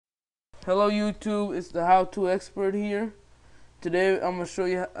Hello YouTube, it's the How To Expert here. Today I'm going to show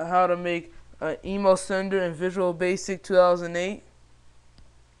you how to make an email sender in Visual Basic 2008.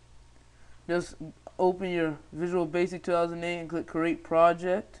 Just open your Visual Basic 2008 and click Create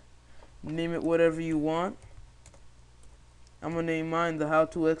Project. Name it whatever you want. I'm going to name mine the How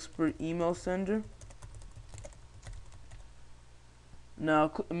To Expert email sender.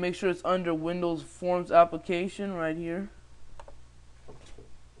 Now make sure it's under Windows Forms application right here.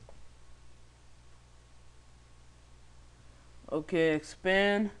 Okay,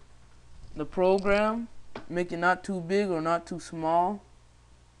 expand the program, make it not too big or not too small.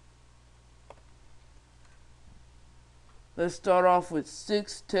 Let's start off with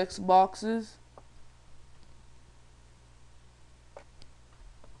 6 text boxes.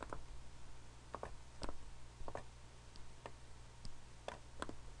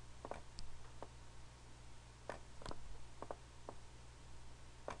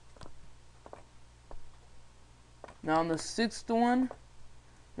 Now on the 6th one,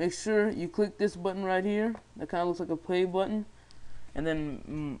 make sure you click this button right here. That kind of looks like a play button. And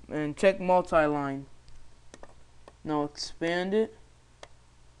then check multi-line. Now expand it.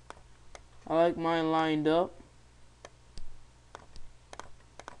 I like mine lined up.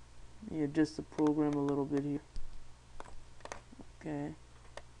 Adjust the program a little bit here. Okay.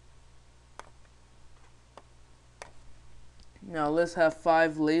 Now let's have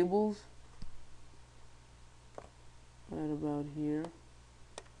 5 labels. Right about here.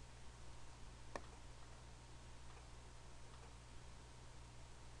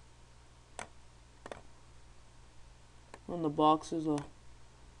 On the boxes are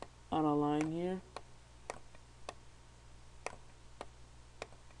out of line here.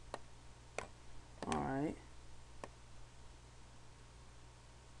 Alright.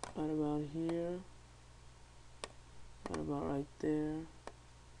 Right about here. Right about right there.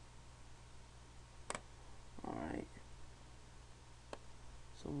 Alright.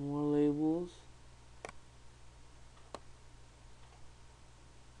 Some more labels.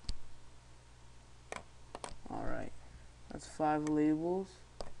 Alright. That's 5 labels.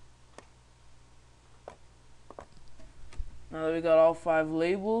 Now that we got all 5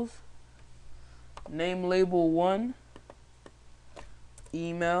 labels, name label 1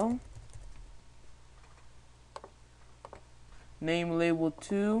 email. Name label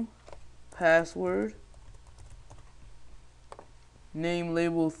 2 password. Name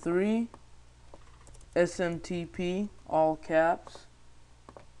label 3 SMTP all caps.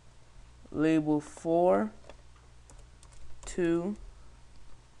 Label 4 2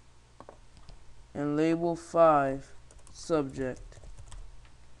 and label 5 subject.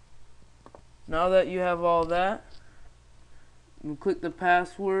 Now that you have all that, you click the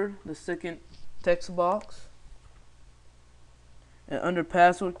password, the second text box, and under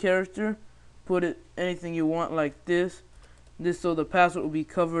password character put it anything you want, like this so the password will be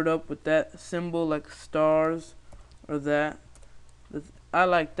covered up with that symbol, like stars or that. I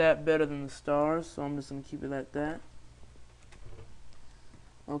like that better than the stars, so I'm just gonna keep it like that.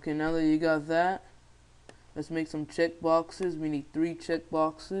 Okay, now that you got that, let's make some check boxes. We need 3 check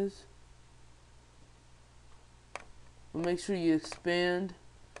boxes. Well, make sure you expand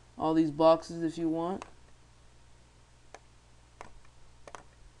all these boxes if you want.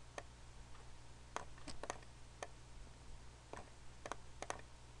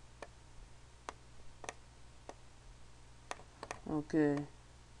 Okay.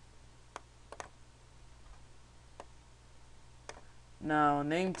 Now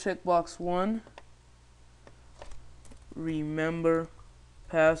name checkbox 1 remember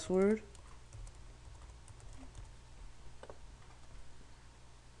password.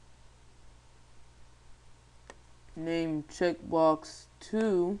 Name checkbox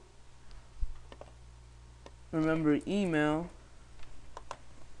 2 remember email.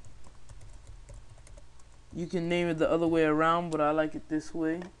 You can name it the other way around, but I like it this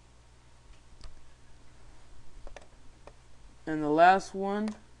way. And the last one,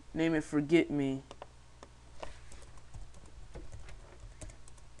 name it forget me.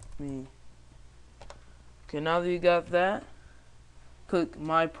 Okay, now that you got that, click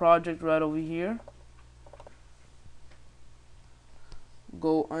my project right over here.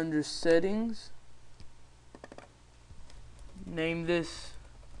 Go under settings. Name this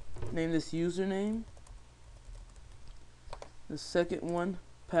username. The second one,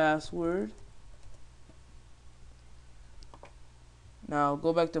 password. Now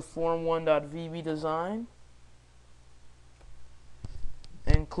go back to form1.vb design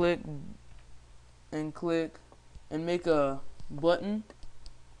and click and make a button.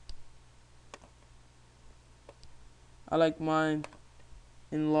 I like mine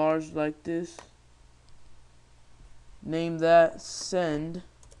enlarged like this. Name that send.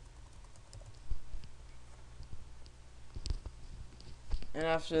 And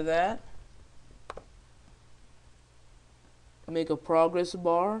after that, make a progress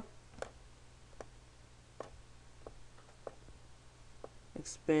bar.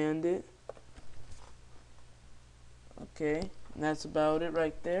 Expand it. Okay, and that's about it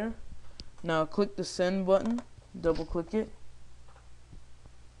right there. Now click the send button, double click it.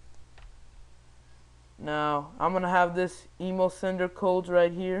 Now I'm gonna have this email sender codes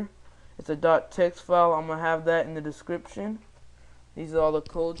right here. It's a .txt file. I'm gonna have that in the description. These are all the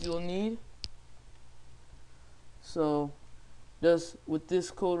codes you'll need. So just with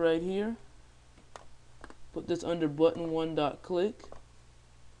this code right here, put this under button 1.click.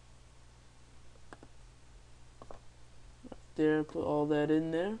 There, put all that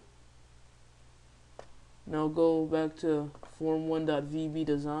in there. Now go back to form1.vb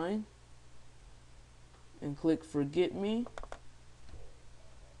design and click forget me.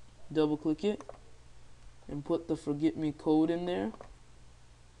 Double click it and put the forget me code in there.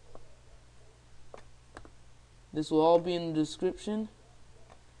 This will all be in the description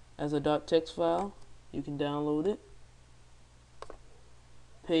as a .txt file. You can download it.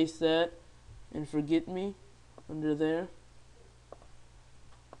 Paste that and forget me under there.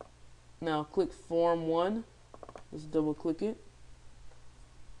 Now click form 1. Just double click it.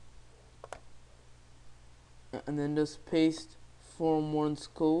 And then just paste form 1's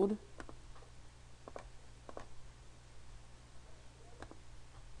code.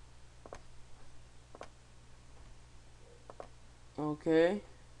 Okay.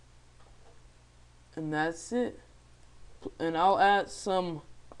 And that's it. And I'll add some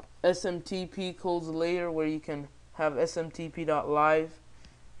SMTP codes later where you can have smtp.live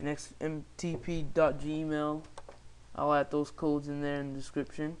and smtp.gmail. I'll add those codes in there in the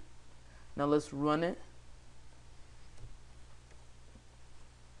description. Now let's run it.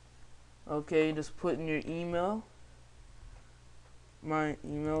 Okay, just put in your email. My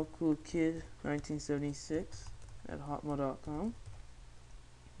email, coolkid1976@hotmail.com.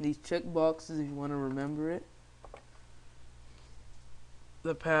 These check boxes if you want to remember it.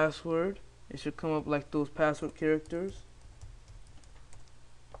 The password, it should come up like those password characters.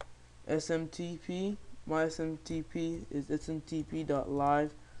 SMTP, my SMTP is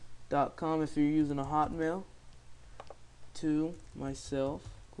smtp.live.com if you're using a Hotmail. To myself,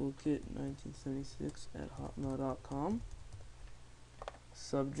 coolkid1976@hotmail.com.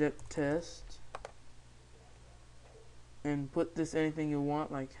 Subject test. And put this anything you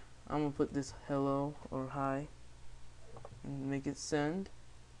want, like I'm gonna put this hello or hi and make it send.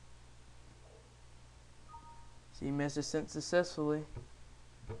 See, message sent successfully.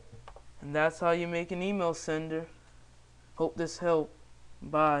 And that's how you make an email sender. Hope this helped.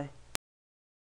 Bye.